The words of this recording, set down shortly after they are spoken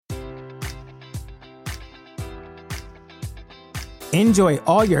Enjoy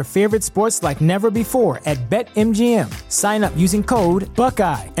all your favorite sports like never before at BetMGM. Sign up using code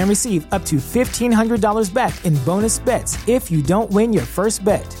Buckeye and receive up to $1,500 back in bonus bets if you don't win your first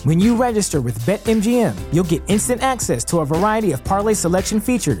bet. When you register with BetMGM, you'll get instant access to a variety of parlay selection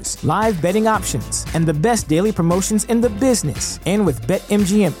features, live betting options, and the best daily promotions in the business. And with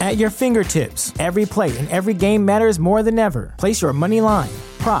BetMGM at your fingertips, every play and every game matters more than ever. Place your money line,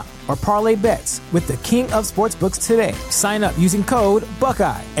 prop, or parlay bets with the king of sportsbooks today. Sign up using code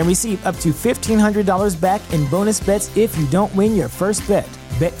Buckeye and receive up to $1,500 back in bonus bets if you don't win your first bet.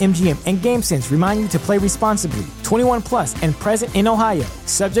 BetMGM and GameSense remind you to play responsibly. 21 plus and present in Ohio,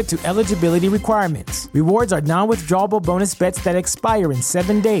 subject to eligibility requirements. Rewards are non-withdrawable bonus bets that expire in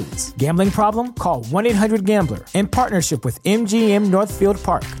 7 days. Gambling problem? Call 1-800-GAMBLER. In partnership with MGM Northfield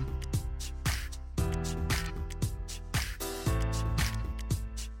Park.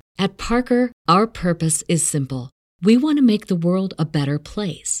 At Parker, our purpose is simple. We want to make the world a better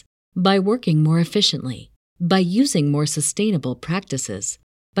place by working more efficiently, by using more sustainable practices,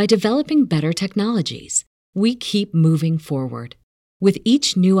 by developing better technologies. We keep moving forward. With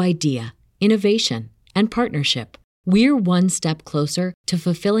each new idea, innovation, and partnership, we're one step closer to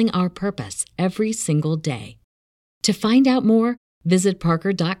fulfilling our purpose every single day. To find out more, visit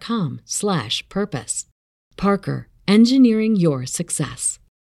parker.com/purpose. Parker, engineering your success.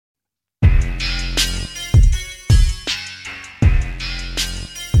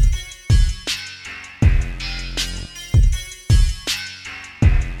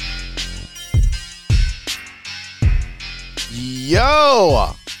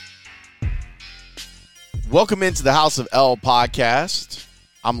 Yo! Welcome into the House of L podcast.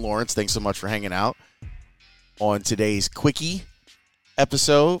 I'm Lawrence. Thanks so much for hanging out on today's quickie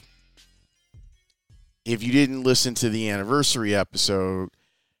episode. If you didn't listen to the anniversary episode,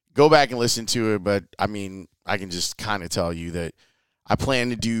 go back and listen to it. But, I mean, I can just kind of tell you that I plan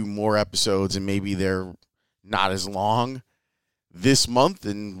to do more episodes, and maybe they're not as long this month,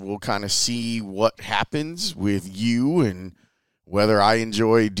 and we'll kind of see what happens with you and whether I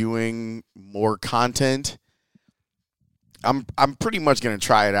enjoy doing more content. I'm pretty much going to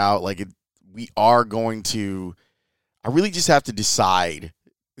try it out. We are going to, I really just have to decide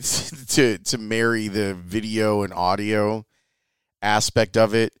to marry the video and audio aspect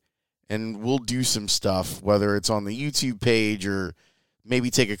of it. And we'll do some stuff, whether it's on the YouTube page or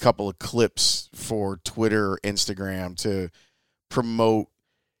maybe take a couple of clips for Twitter or Instagram to promote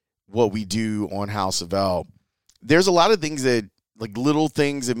what we do on House of L. There's a lot of things that, little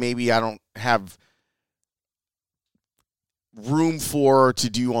things that maybe I don't have room for to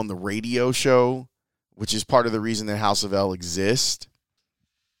do on the radio show, which is part of the reason that House of L exists,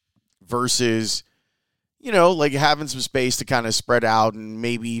 versus, having some space to kind of spread out and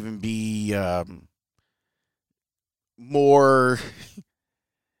maybe even be more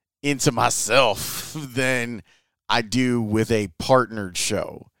into myself than I do with a partnered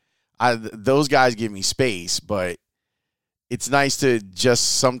show. Those guys give me space, but it's nice to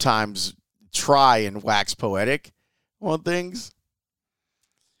just sometimes try and wax poetic on things.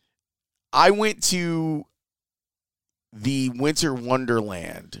 I went to the Winter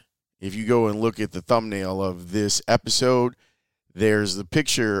Wonderland. If you go and look at the thumbnail of this episode, there's the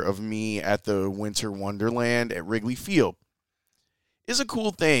picture of me at the Winter Wonderland at Wrigley Field. It's a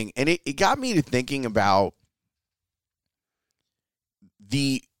cool thing, and it got me to thinking about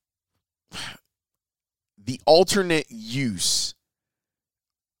the alternate use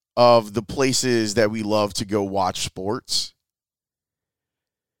of the places that we love to go watch sports.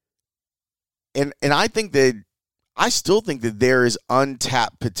 And I still think that there is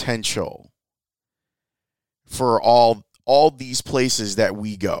untapped potential for all these places that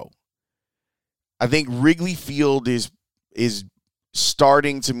we go. I think Wrigley Field is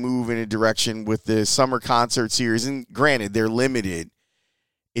starting to move in a direction with the summer concert series. And granted, they're limited.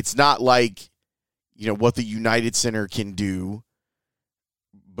 It's not like, what the United Center can do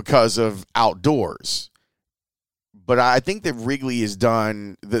because of outdoors. But I think that Wrigley has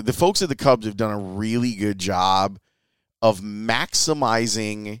done, the folks at the Cubs have done a really good job of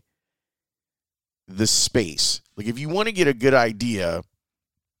maximizing the space. If you want to get a good idea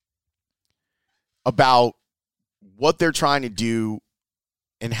about what they're trying to do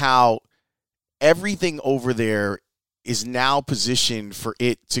and how everything over there is now positioned for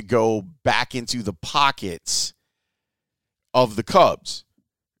it to go back into the pockets of the Cubs.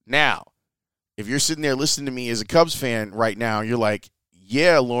 Now, if you're sitting there listening to me as a Cubs fan right now, you're like,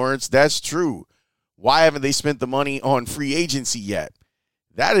 yeah, Lawrence, that's true. Why haven't they spent the money on free agency yet?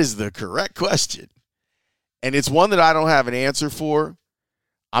 That is the correct question. And it's one that I don't have an answer for.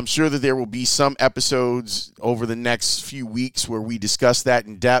 I'm sure that there will be some episodes over the next few weeks where we discuss that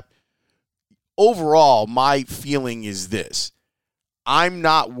in depth. Overall, my feeling is this. I'm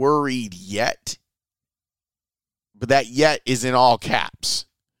not worried yet, but that yet is in all caps.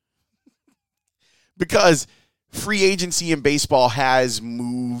 Because free agency in baseball has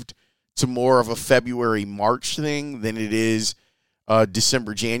moved to more of a February, March thing than it is a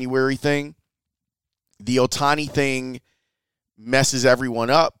December, January thing. The Ohtani thing messes everyone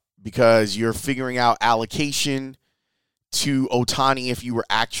up because you're figuring out allocation to Ohtani if you were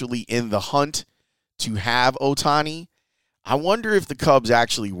actually in the hunt to have Ohtani. I wonder if the Cubs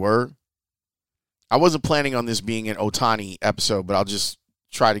actually were. I wasn't planning on this being an Ohtani episode, but I'll just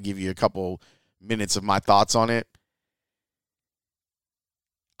try to give you a couple minutes of my thoughts on it.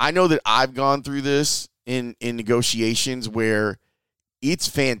 I know that I've gone through this in negotiations where it's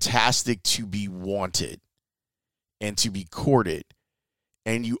fantastic to be wanted and to be courted.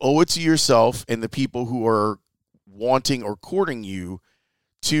 And you owe it to yourself and the people who are wanting or courting you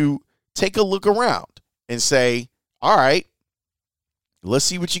to take a look around and say, all right, let's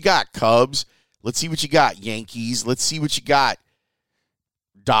see what you got, Cubs. Let's see what you got, Yankees. Let's see what you got,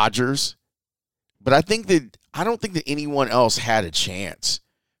 Dodgers. But I don't think that anyone else had a chance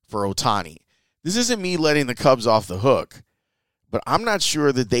for Ohtani. This isn't me letting the Cubs off the hook, but I'm not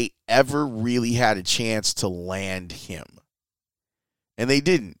sure that they ever really had a chance to land him. And they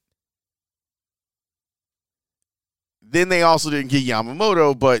didn't. Then they also didn't get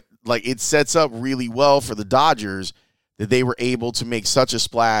Yamamoto, but it sets up really well for the Dodgers that they were able to make such a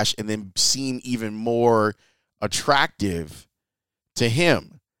splash and then seem even more attractive to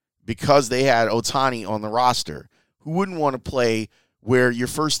him because they had Ohtani on the roster. Who wouldn't want to play where your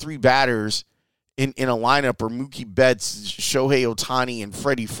first three batters in a lineup are Mookie Betts, Shohei Ohtani, and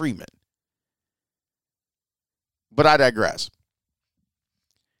Freddie Freeman? But I digress.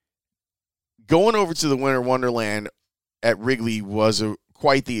 Going over to the Winter Wonderland at Wrigley was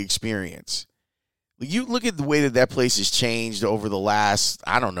quite the experience. You look at the way that place has changed over the last,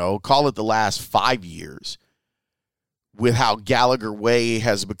 call it the last 5 years, with how Gallagher Way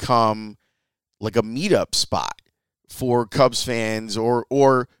has become like a meetup spot for Cubs fans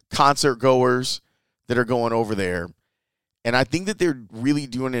or concert goers that are going over there. And I think that they're really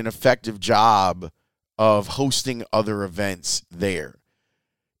doing an effective job of hosting other events there.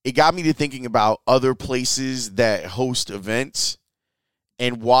 It got me to thinking about other places that host events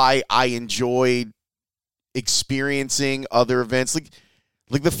and why I enjoyed experiencing other events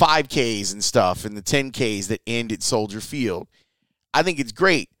like the 5Ks and stuff and the 10Ks that end at Soldier Field. I think it's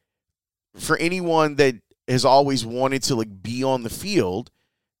great for anyone that has always wanted to be on the field,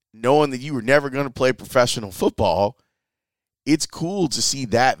 knowing that you were never going to play professional football. It's cool to see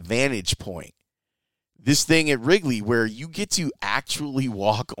that vantage point. This thing at Wrigley where you get to actually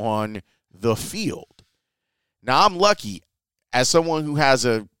walk on the field. Now, I'm lucky as someone who has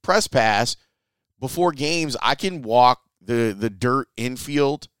a press pass. Before games, I can walk the dirt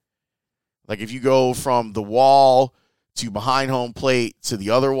infield. Like if you go from the wall to behind home plate to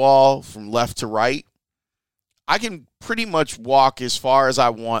the other wall from left to right, I can pretty much walk as far as I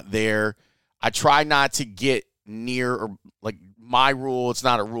want there. I try not to get near, or my rule, it's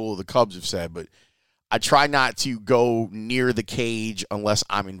not a rule the Cubs have said, but I try not to go near the cage unless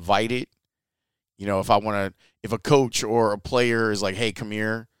I'm invited. If a coach or a player is like, hey, come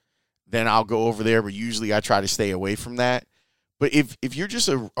here, then I'll go over there. But usually I try to stay away from that. But if you're just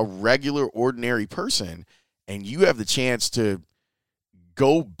a regular, ordinary person and you have the chance to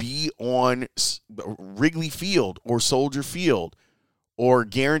go be on Wrigley Field or Soldier Field or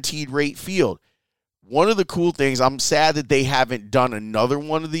Guaranteed Rate Field, one of the cool things, I'm sad that they haven't done another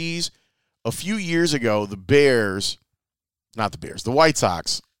one of these. A few years ago, the White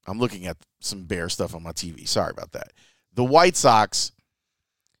Sox, I'm looking at some Bear stuff on my TV. Sorry about that. The White Sox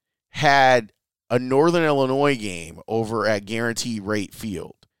had a Northern Illinois game over at Guaranteed Rate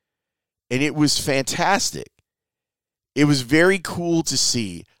Field, and it was fantastic. It was very cool to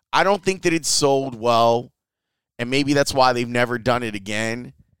see. I don't think that it sold well, and maybe that's why they've never done it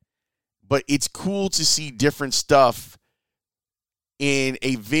again, but it's cool to see different stuff in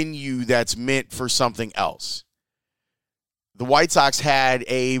a venue that's meant for something else. The White Sox had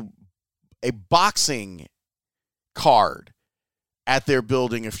a boxing card at their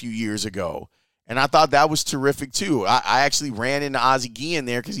building a few years ago, and I thought that was terrific too. I actually ran into Ozzie Guillen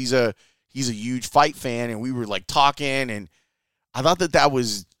there because he's a huge fight fan, and we were talking, and I thought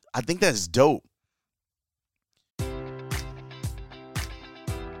I think that's dope.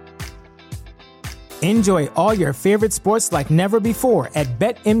 Enjoy all your favorite sports like never before at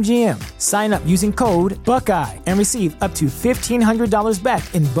BetMGM. Sign up using code Buckeye and receive up to $1,500 back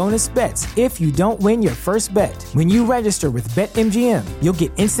in bonus bets if you don't win your first bet. When you register with BetMGM, you'll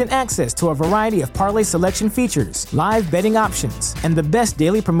get instant access to a variety of parlay selection features, live betting options, and the best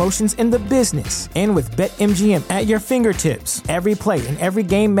daily promotions in the business. And with BetMGM at your fingertips, every play and every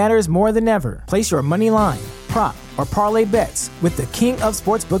game matters more than ever. Place your money line, prop, or parlay bets with the king of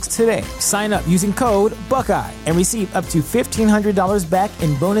sportsbooks today. Sign up using code Buckeye and receive up to $1,500 back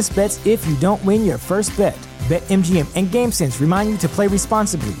in bonus bets if you don't win your first bet. BetMGM and GameSense remind you to play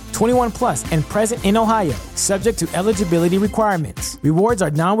responsibly. 21 plus and present in Ohio, subject to eligibility requirements. Rewards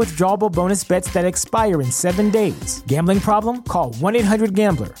are non-withdrawable bonus bets that expire in 7 days. Gambling problem? Call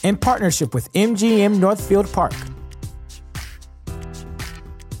 1-800-GAMBLER. In partnership with MGM Northfield Park.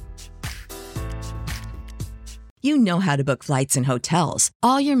 You know how to book flights and hotels.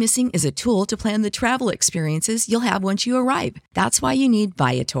 All you're missing is a tool to plan the travel experiences you'll have once you arrive. That's why you need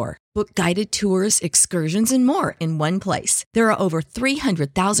Viator. Book guided tours, excursions, and more in one place. There are over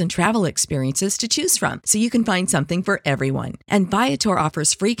 300,000 travel experiences to choose from, so you can find something for everyone. And Viator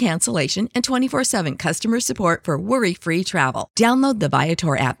offers free cancellation and 24/7 customer support for worry-free travel. Download the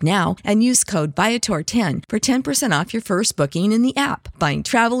Viator app now and use code Viator10 for 10% off your first booking in the app. Find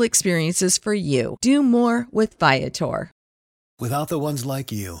travel experiences for you. Do more with Viator. Without the ones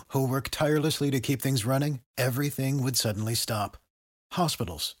like you, who work tirelessly to keep things running, everything would suddenly stop.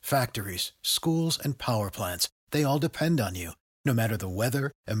 Hospitals, factories, schools, and power plants, they all depend on you. No matter the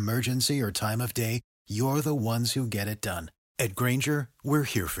weather, emergency, or time of day, you're the ones who get it done. At Grainger, we're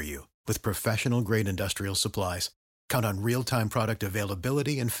here for you with professional-grade industrial supplies. Count on real-time product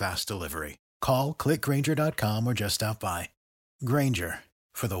availability and fast delivery. Call, click Grainger.com, or just stop by. Grainger,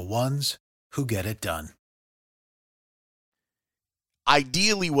 for the ones who get it done.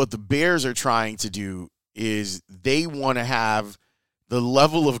 Ideally, what the Bears are trying to do is they want to have the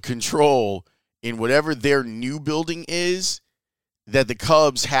level of control in whatever their new building is that the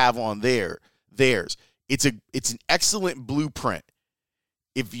Cubs have on theirs. It's an excellent blueprint.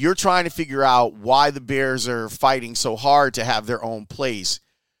 If you're trying to figure out why the Bears are fighting so hard to have their own place,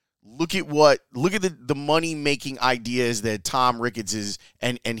 look at the money-making ideas that Tom Ricketts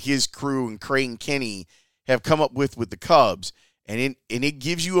and his crew and Creighton Kenny have come up with the Cubs, and it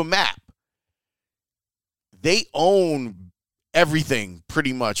gives you a map. They own everything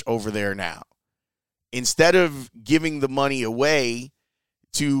pretty much over there now. Instead of giving the money away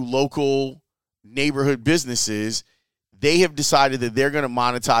to local neighborhood businesses, they have decided that they're going to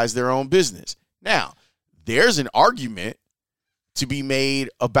monetize their own business. Now, there's an argument to be made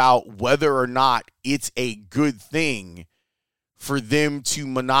about whether or not it's a good thing for them to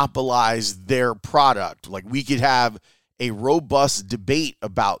monopolize their product. Like, we could have a robust debate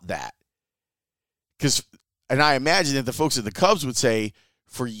about that. And I imagine that the folks at the Cubs would say,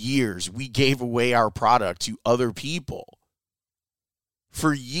 for years, we gave away our product to other people.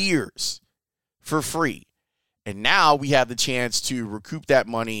 For years. For free. And now we have the chance to recoup that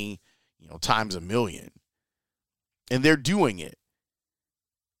money, times 1,000,000. And they're doing it.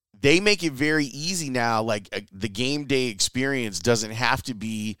 They make it very easy now. Like, the game day experience doesn't have to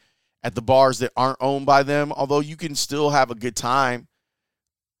be at the bars that aren't owned by them, although you can still have a good time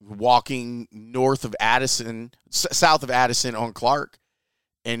walking south of Addison on Clark.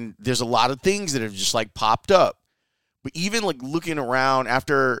 And there's a lot of things that have just popped up. But even looking around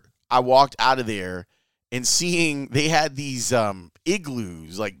after I walked out of there and seeing they had these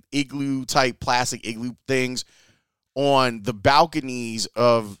igloos, igloo type plastic igloo things on the balconies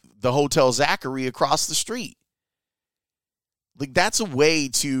of the Hotel Zachary across the street. That's a way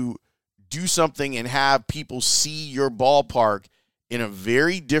to do something and have people see your ballpark in a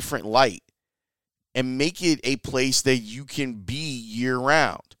very different light and make it a place that you can be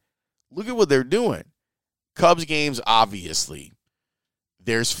year-round. Look at what they're doing. Cubs games, obviously.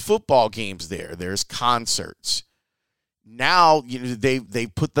 There's football games there. There's concerts. Now, they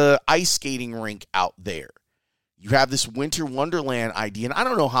put the ice skating rink out there. You have this Winter Wonderland idea, and I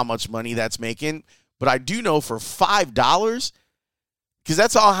don't know how much money that's making, but I do know for $5, because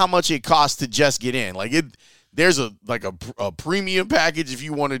that's all how much it costs to just get in. There's a premium package if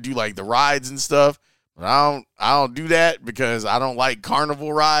you want to do the rides and stuff. But I don't do that because I don't like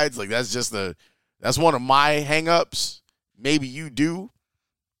carnival rides. That's one of my hang-ups. Maybe you do.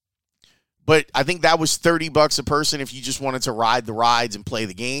 But I think that was $30 a person if you just wanted to ride the rides and play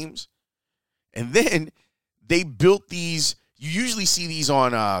the games. And then they built these. You usually see these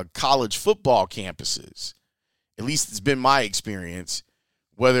on college football campuses. At least it's been my experience.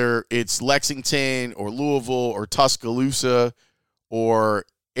 Whether it's Lexington or Louisville or Tuscaloosa or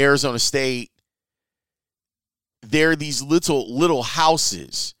Arizona State, there are these little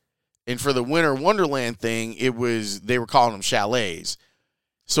houses. And for the Winter Wonderland thing, they were calling them chalets.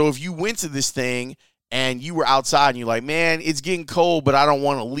 So if you went to this thing and you were outside and you're like, man, it's getting cold, but I don't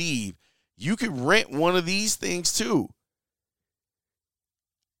want to leave, you could rent one of these things too.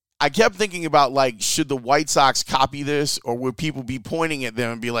 I kept thinking about, like, should the White Sox copy this, or would people be pointing at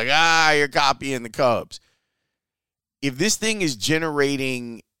them and be like, you're copying the Cubs? If this thing is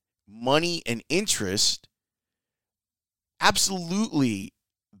generating money and interest, absolutely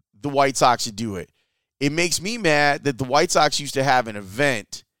the White Sox should do it. It makes me mad that the White Sox used to have an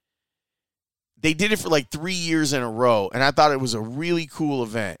event. They did it for like 3 years in a row, and I thought it was a really cool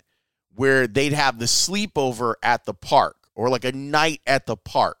event where they'd have the sleepover at the park, or like a night at the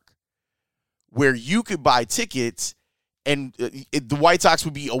park, where you could buy tickets and the White Sox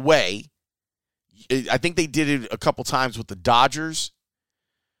would be away. I think they did it a couple times with the Dodgers,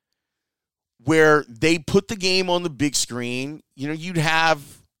 where they put the game on the big screen. You know, you'd have,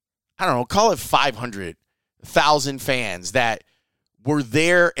 I don't know, call it 500,000 fans that were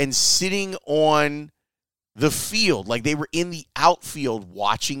there and sitting on the field, like they were in the outfield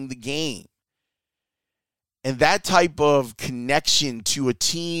watching the game. And that type of connection to a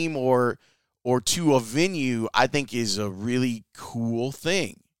team or to a venue, I think, is a really cool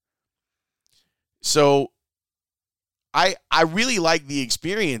thing. So I really like the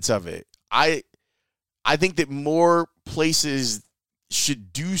experience of it. I think that more places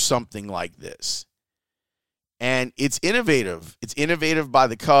should do something like this. And it's innovative. It's innovative by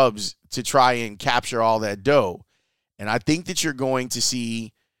the Cubs to try and capture all that dough. And I think that you're going to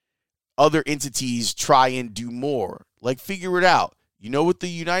see other entities try and do more. Like, figure it out. You know what the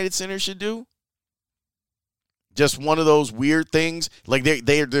United Center should do? Just one of those weird things. Like,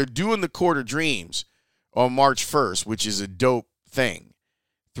 they're doing the Court of Dreams on March 1st, which is a dope thing,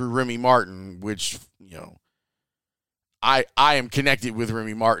 through Remy Martin, which, you know, I am connected with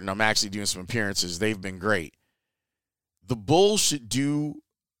Remy Martin. I'm actually doing some appearances. They've been great. The Bulls should do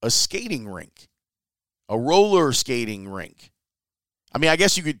a skating rink, a roller skating rink. I mean, I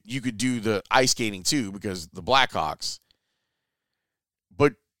guess you could do the ice skating too, because the Blackhawks.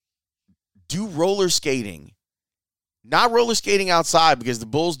 But do roller skating. Not roller skating outside, because the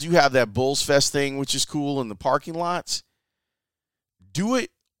Bulls do have that Bulls Fest thing, which is cool, in the parking lots. Do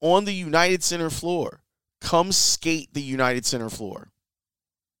it on the United Center floor. Come skate the United Center floor.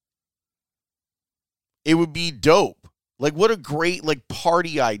 It would be dope. Like, what a great, like,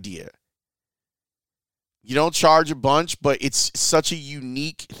 party idea. You don't charge a bunch, but it's such a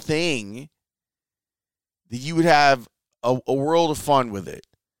unique thing that you would have a world of fun with it.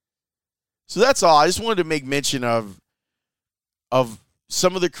 So that's all. I just wanted to make mention of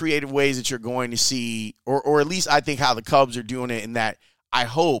some of the creative ways that you're going to see, or at least I think how the Cubs are doing it, and that I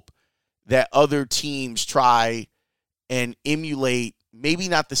hope that other teams try and emulate, maybe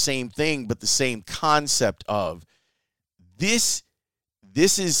not the same thing, but the same concept of this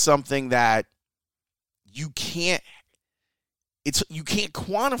is something that you can't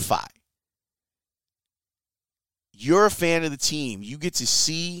quantify. You're a fan of the team. You get to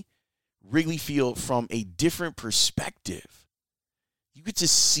see Wrigley Field from a different perspective. You get to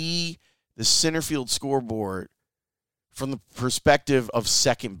see the center field scoreboard from the perspective of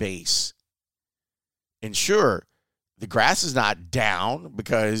second base. And sure, the grass is not down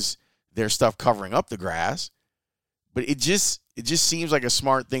because there's stuff covering up the grass, but it just seems like a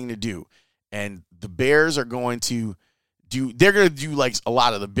smart thing to do. And the Bears are going to do like a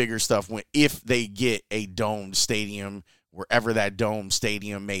lot of the bigger stuff if they get a domed stadium, wherever that domed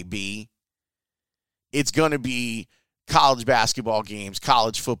stadium may be. It's going to be college basketball games,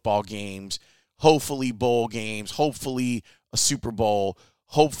 college football games, hopefully bowl games, hopefully a Super Bowl,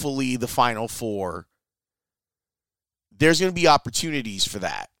 hopefully the Final Four. There's going to be opportunities for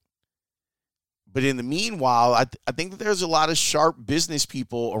that. But in the meanwhile, I think that there's a lot of sharp business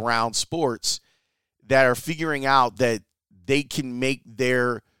people around sports that are figuring out that they can make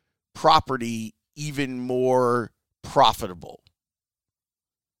their property even more profitable.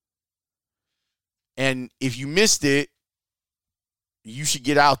 And if you missed it, you should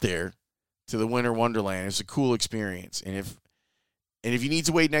get out there to the Winter Wonderland. It's a cool experience. And if you need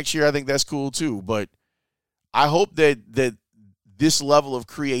to wait next year, I think that's cool too. But I hope that this level of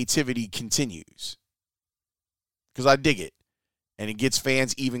creativity continues, because I dig it. And it gets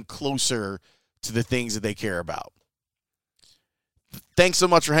fans even closer to the things that they care about. Thanks so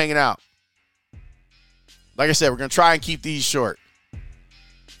much for hanging out. Like I said, we're going to try and keep these short,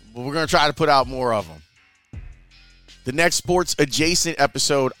 but we're going to try to put out more of them. The next sports adjacent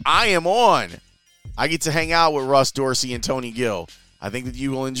episode I am on, I get to hang out with Russ Dorsey and Tony Gill. I think that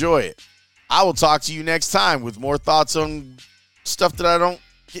you will enjoy it. I will talk to you next time with more thoughts on stuff that I don't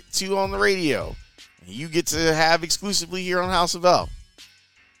get to on the radio. And you get to have exclusively here on House of L.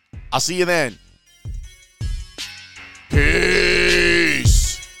 I'll see you then. Peace.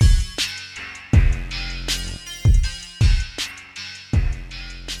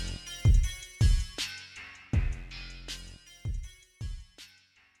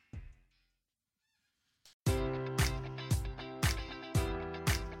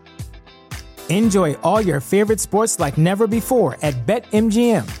 Enjoy all your favorite sports like never before at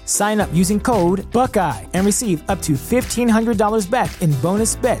BetMGM. Sign up using code Buckeye and receive up to $1,500 back in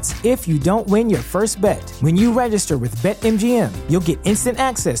bonus bets if you don't win your first bet. When you register with BetMGM, you'll get instant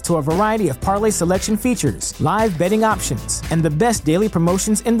access to a variety of parlay selection features, live betting options, and the best daily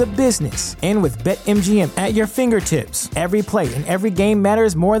promotions in the business. And with BetMGM at your fingertips, every play and every game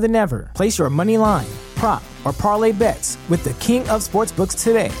matters more than ever. Place your money line, prop, or parlay bets with the king of sportsbooks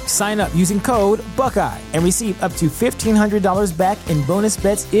today. Sign up using code Buckeye and receive up to $1,500 back in bonus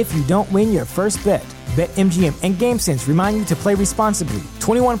bets if you don't win your first bet. BetMGM and GameSense remind you to play responsibly.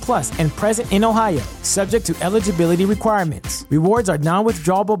 21 plus and present in Ohio, subject to eligibility requirements. Rewards are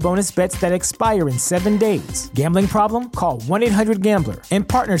non-withdrawable bonus bets that expire in 7 days. Gambling problem? Call 1-800-GAMBLER. In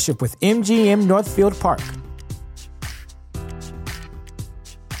partnership with MGM Northfield Park.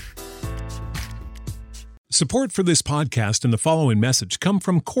 Support for this podcast and the following message come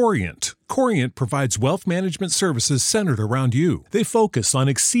from Corient. Corient provides wealth management services centered around you. They focus on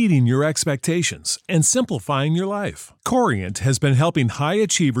exceeding your expectations and simplifying your life. Corient has been helping high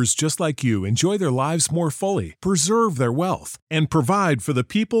achievers just like you enjoy their lives more fully, preserve their wealth, and provide for the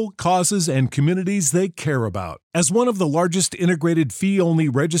people, causes, and communities they care about. As one of the largest integrated fee-only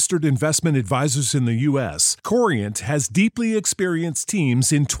registered investment advisors in the U.S., Corient has deeply experienced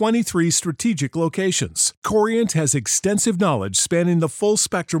teams in 23 strategic locations. Corient has extensive knowledge spanning the full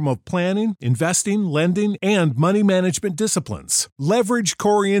spectrum of planning, investing, lending, and money management disciplines. Leverage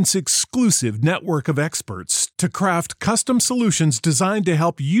Corient's exclusive network of experts to craft custom solutions designed to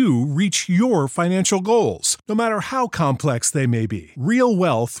help you reach your financial goals, no matter how complex they may be. Real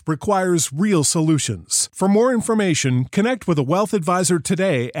wealth requires real solutions. For more information, connect with a wealth advisor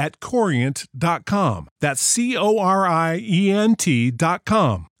today at Corient.com. That's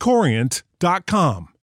Corient.com. Corient.com.